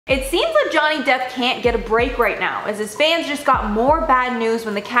It seems like Johnny Depp can't get a break right now, as his fans just got more bad news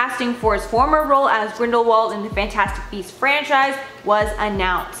when the casting for his former role as Grindelwald in the Fantastic Beasts franchise was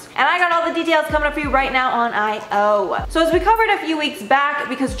announced. And I got all the details coming up for you right now on I.O. So as we covered a few weeks back,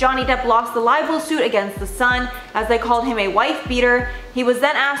 because Johnny Depp lost the libel suit against The Sun, as they called him a wife beater, he was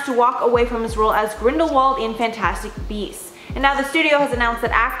then asked to walk away from his role as Grindelwald in Fantastic Beasts. And now the studio has announced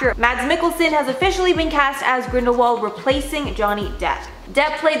that actor Mads Mikkelsen has officially been cast as Grindelwald, replacing Johnny Depp.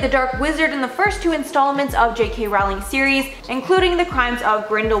 Depp played the Dark Wizard in the first 2 installments of J.K. Rowling's series, including The Crimes of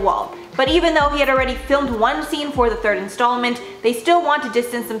Grindelwald. But even though he had already filmed one scene for the 3rd installment, they still want to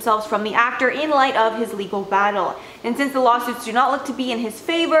distance themselves from the actor in light of his legal battle. And since the lawsuits do not look to be in his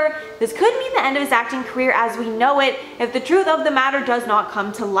favor, this could mean the end of his acting career as we know it if the truth of the matter does not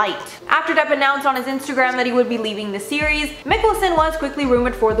come to light. After Depp announced on his Instagram that he would be leaving the series, Mikkelsen was quickly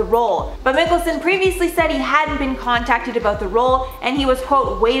rumored for the role. But Mikkelsen previously said he hadn't been contacted about the role and he was,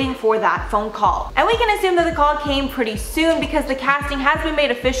 quote, waiting for that phone call. And we can assume that the call came pretty soon because the casting has been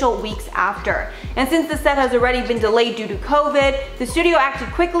made official weeks after. And since the set has already been delayed due to COVID, the studio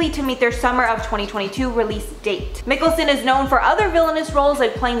acted quickly to meet their summer of 2022 release date. Mikkelsen is known for other villainous roles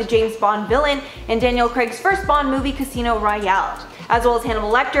like playing the James Bond villain in Daniel Craig's first Bond movie Casino Royale, as well as Hannibal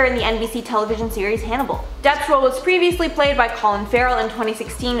Lecter in the NBC television series Hannibal. Depp's role was previously played by Colin Farrell in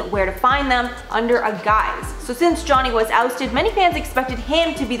 2016 Where to Find Them under a guise. So since Johnny was ousted, many fans expected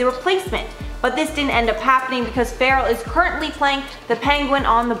him to be the replacement. But this didn't end up happening because Farrell is currently playing the Penguin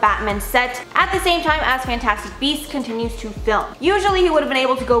on the Batman set at the same time as Fantastic Beasts continues to film. Usually he would have been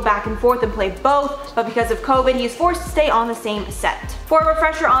able to go back and forth and play both, but because of COVID he is forced to stay on the same set. For a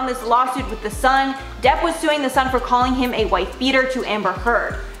refresher on this lawsuit with The Sun, Depp was suing The Sun for calling him a wife beater to Amber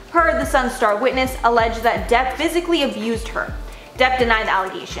Heard. Heard, The Sun's star witness, alleged that Depp physically abused her. Depp denied the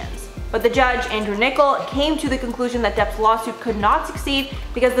allegations. But the judge, Andrew Niccol, came to the conclusion that Depp's lawsuit could not succeed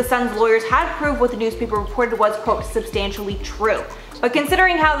because The Sun's lawyers had proved what the newspaper reported was, quote, substantially true. But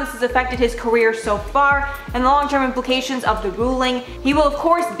considering how this has affected his career so far and the long-term implications of the ruling, he will of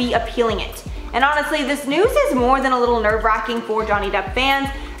course be appealing it. And honestly, this news is more than a little nerve-wracking for Johnny Depp fans,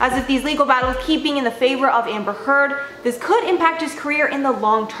 as if these legal battles keep being in the favor of Amber Heard, this could impact his career in the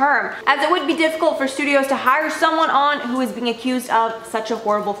long term, as it would be difficult for studios to hire someone on who is being accused of such a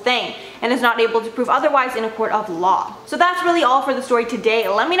horrible thing, and is not able to prove otherwise in a court of law. So that's really all for the story today.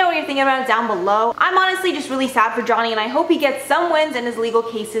 Let me know what you're thinking about it down below. I'm honestly just really sad for Johnny, and I hope he gets some wins in his legal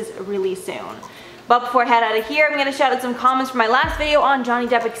cases really soon. But before I head out of here, I'm going to shout out some comments from my last video on Johnny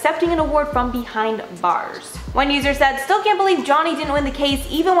Depp accepting an award from behind bars. One user said, "Still can't believe Johnny didn't win the case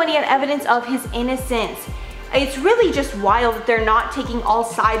even when he had evidence of his innocence. It's really just wild that they're not taking all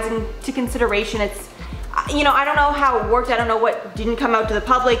sides into consideration. It's, you know, I don't know how it worked, I don't know what didn't come out to the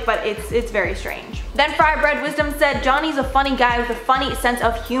public, but it's very strange." Then Friebread Wisdom said, "Johnny's a funny guy with a funny sense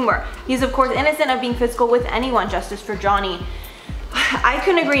of humor. He's of course innocent of being physical with anyone. Justice for Johnny." I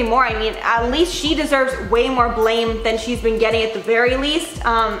couldn't agree more. I mean, at least she deserves way more blame than she's been getting at the very least.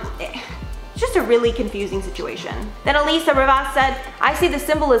 It's just a really confusing situation. Then Elisa Rivas said, "I see the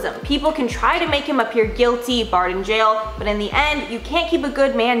symbolism. People can try to make him appear guilty, barred in jail, but in the end, you can't keep a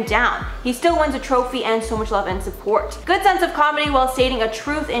good man down. He still wins a trophy and so much love and support. Good sense of comedy while stating a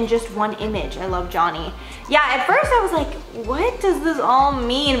truth in just one image. I love Johnny." Yeah, at first I was like, what does this all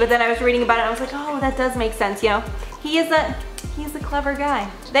mean? But then I was reading about it and I was like, oh, that does make sense, you know. He's a clever guy.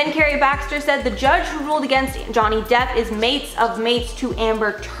 Then Carrie Baxter said, "The judge who ruled against Johnny Depp is mates of mates to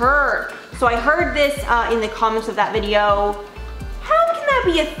Amber Heard." So I heard this in the comments of that video. How can that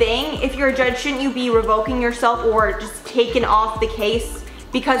be a thing? If you're a judge, shouldn't you be revoking yourself or just taken off the case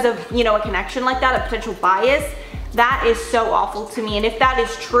because of, you know, a connection like that, a potential bias? That is so awful to me, and if that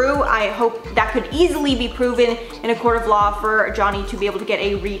is true, I hope that could easily be proven in a court of law for Johnny to be able to get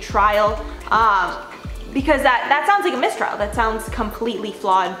a retrial. Because that sounds like a mistrial. That sounds completely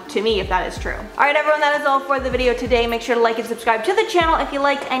flawed to me if that is true. Alright everyone, that is all for the video today. Make sure to like and subscribe to the channel if you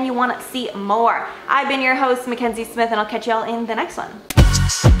liked and you want to see more. I've been your host, Mackenzie Smith, and I'll catch y'all in the next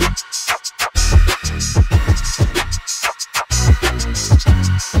one.